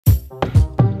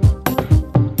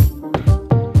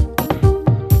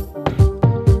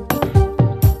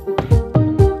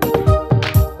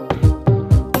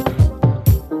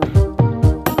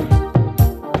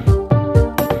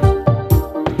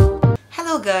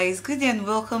guys, good day and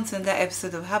welcome to another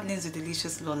episode of Happenings with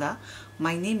Delicious Lola.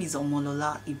 My name is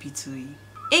Omolola Ibitui,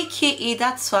 aka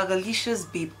that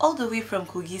swagalicious babe all the way from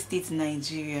Kogi State,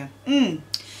 Nigeria.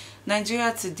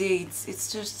 Nigeria today,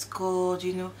 it's just good,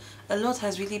 you know. A lot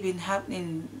has really been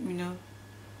happening, you know,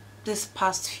 this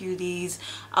past few days.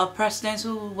 Our president,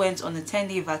 who went on a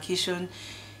 10-day vacation,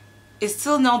 is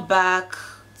still not back.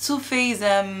 Two-phase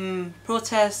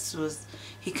protest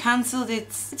he cancelled it.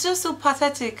 It's just so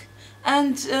pathetic.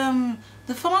 And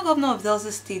the former governor of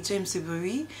Delta State, James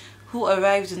Ibori, who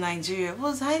arrived in Nigeria,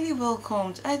 was highly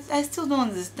welcomed. I still don't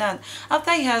understand.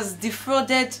 After he has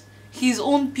defrauded his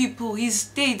own people, his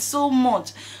state so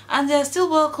much, and they're still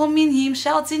welcoming him,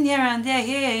 shouting here and there,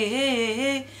 hey, hey,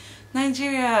 hey.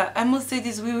 Nigeria, I must say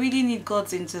this, we really need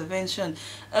God's intervention.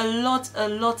 A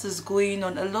lot is going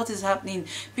on, a lot is happening.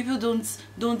 People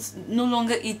no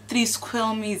longer eat 3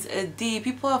 square meals a day.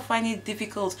 People are finding it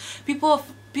difficult.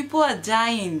 People are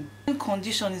dying.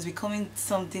 Condition is becoming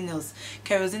something else.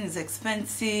 Kerosene is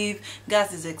expensive,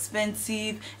 gas is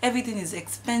expensive, everything is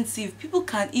expensive. People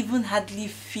can't even hardly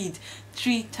feed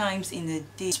 3 times in a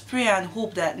day. Pray and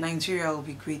hope that Nigeria will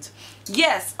be great.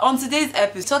 Yes, on today's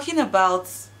episode, talking about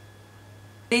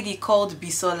a lady called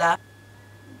Bisola.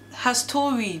 Her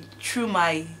story through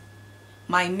my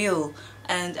mail,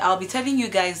 and I'll be telling you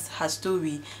guys her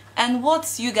story and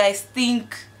what you guys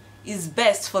think is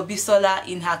best for Bisola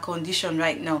in her condition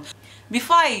right now.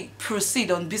 Before I proceed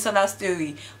on Bisola's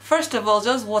story, first of all,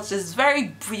 just watch this very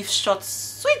brief, short,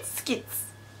 sweet skit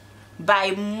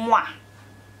by moi.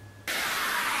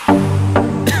 For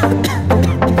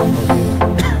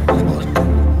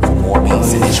more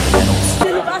beats and instrumentals.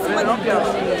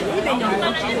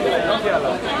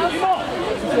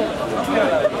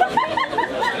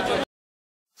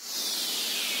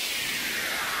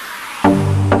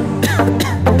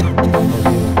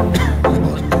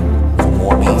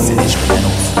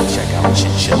 Check out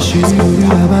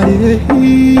Chinchilla Music.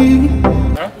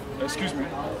 Excuse me.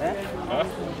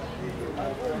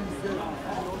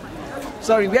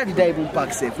 Sorry, where did I even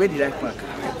park safe? Where did I park?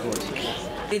 Oh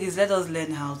God. Ladies, let us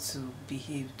learn how to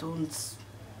behave. Don't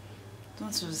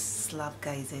just slap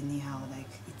guys anyhow. Like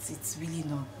it's really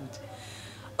not good.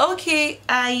 Okay,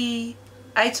 I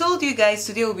told you guys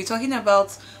today we'll be talking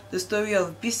about the story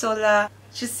of Bisola.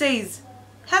 She says,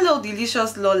 "Hello,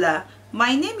 delicious Lola.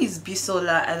 My name is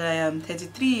Bisola and I am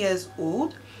 33 years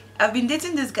old. I've been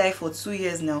dating this guy for 2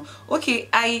 years now." Okay,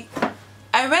 I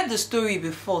read the story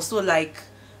before, so like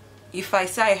if I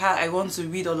say I want to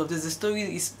read all of this, the story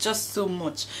is just so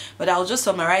much, but I'll just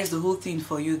summarize the whole thing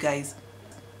for you guys.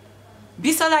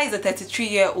 Bisola is a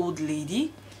 33-year-old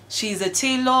lady. She's a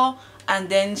tailor, and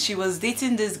then she was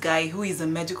dating this guy who is a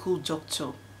medical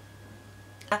doctor.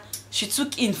 She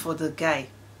took in for the guy,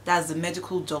 that's the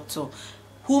medical doctor,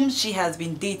 whom she has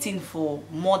been dating for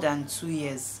more than 2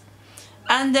 years.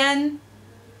 And then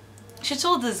she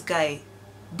told this guy,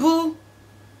 "Boo,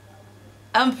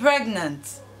 I'm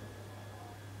pregnant."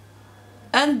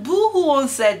 And Boo, who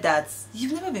once said that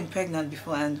you've never been pregnant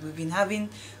before and we've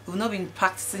not been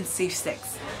practicing safe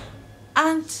sex.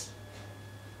 And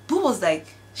Boo was like,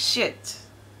 "Shit,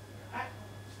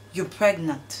 you're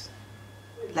pregnant?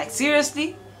 Like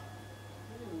seriously?"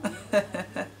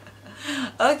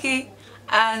 Okay.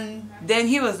 And then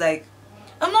he was like,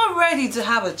 "I'm not ready to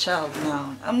have a child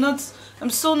now. I'm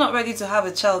so not ready to have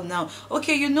a child now."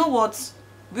 Okay, you know what?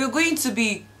 We're going to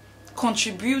be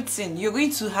contributing. You're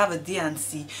going to have a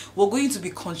D&C. We're going to be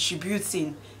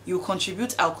contributing. You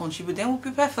contribute, I'll contribute. Then we'll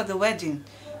prepare for the wedding.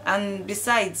 And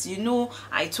besides, you know,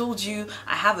 I told you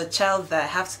I have a child that I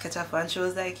have to cater for. And she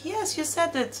was like, "Yes, you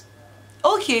said it."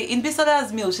 Okay, in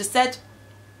Bisola's mail, she said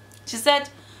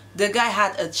the guy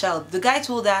had a child. The guy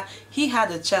told her he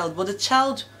had a child, but the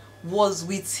child was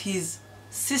with his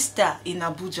sister in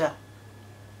Abuja.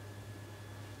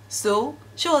 So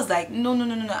she was like, no,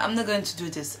 I'm not going to do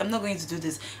this. I'm not going to do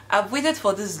this. I've waited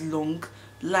for this long.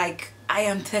 Like, I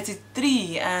am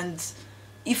 33, and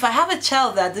if I have a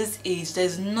child at this age,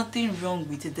 there's nothing wrong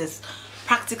with it. There's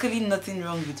practically nothing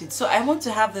wrong with it. So I want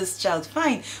to have this child.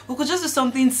 Fine, we could just do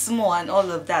something small and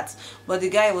all of that. But the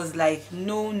guy was like,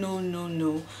 no,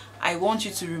 I want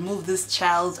you to remove this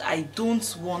child. I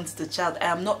don't want the child. I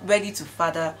am not ready to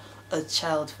father a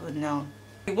child for now.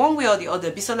 One way or the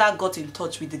other, Bisola got in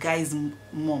touch with the guy's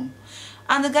mom.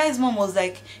 And the guy's mom was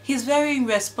like, "He's very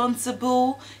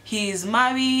irresponsible, he is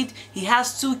married, he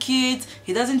has 2 kids,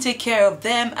 he doesn't take care of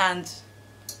them," and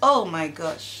oh my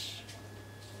gosh.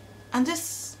 And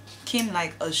this came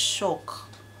like a shock.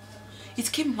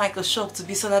 It came like a shock to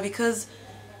Bisola because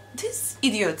these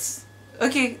idiots,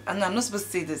 okay, and I'm not supposed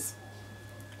to say this,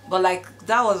 but like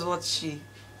that was what she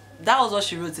that was what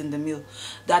she wrote in the mail,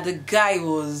 that the guy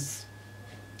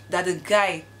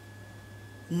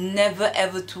never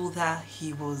ever told her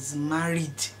he was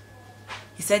married.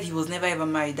 He said he was never ever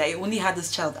married, that he only had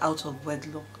this child out of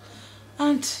wedlock.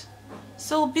 And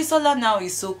so Bisola now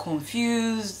is so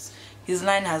confused. His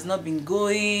line has not been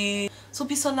going. So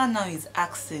Bisola now is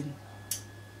asking,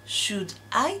 should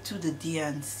I do the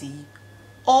D&C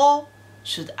or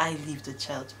should I leave the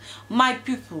child? My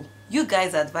people, you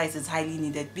guys' advice is highly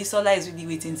needed. Bisola is really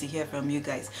waiting to hear from you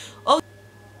guys. Oh,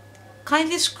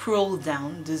 kindly scroll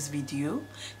down this video.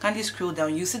 Kindly scroll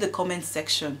down. You see the comment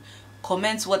section.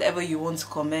 Comment whatever you want to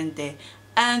comment there.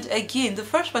 And again, the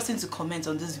first person to comment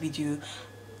on this video,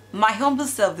 my humble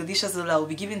self, Delicious Lola, will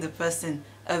be giving the person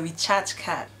a recharge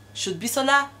card. Should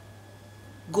Bisola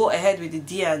go ahead with the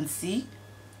D&C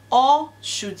or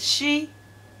should she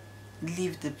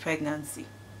leave the pregnancy?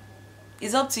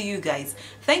 It's up to you guys.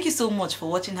 Thank you so much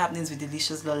for watching Happenings with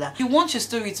Delicious Lola. If you want your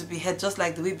story to be heard just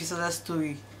like the way Bisola's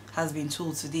story has been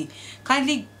told today,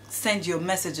 kindly send your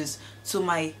messages to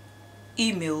my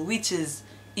email, which is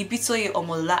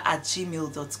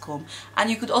ibitoyeomolola@gmail.com, and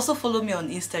you could also follow me on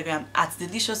Instagram at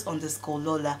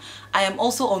delicious_Lola. I am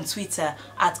also on Twitter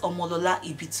at Omolola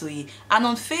Ibitoye, and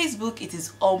on Facebook it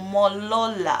is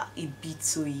Omolola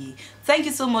Ibitoye. Thank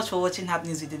you so much for watching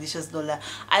Happenings with Delicious Lola.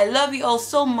 I love you all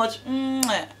so much.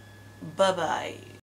 Bye bye.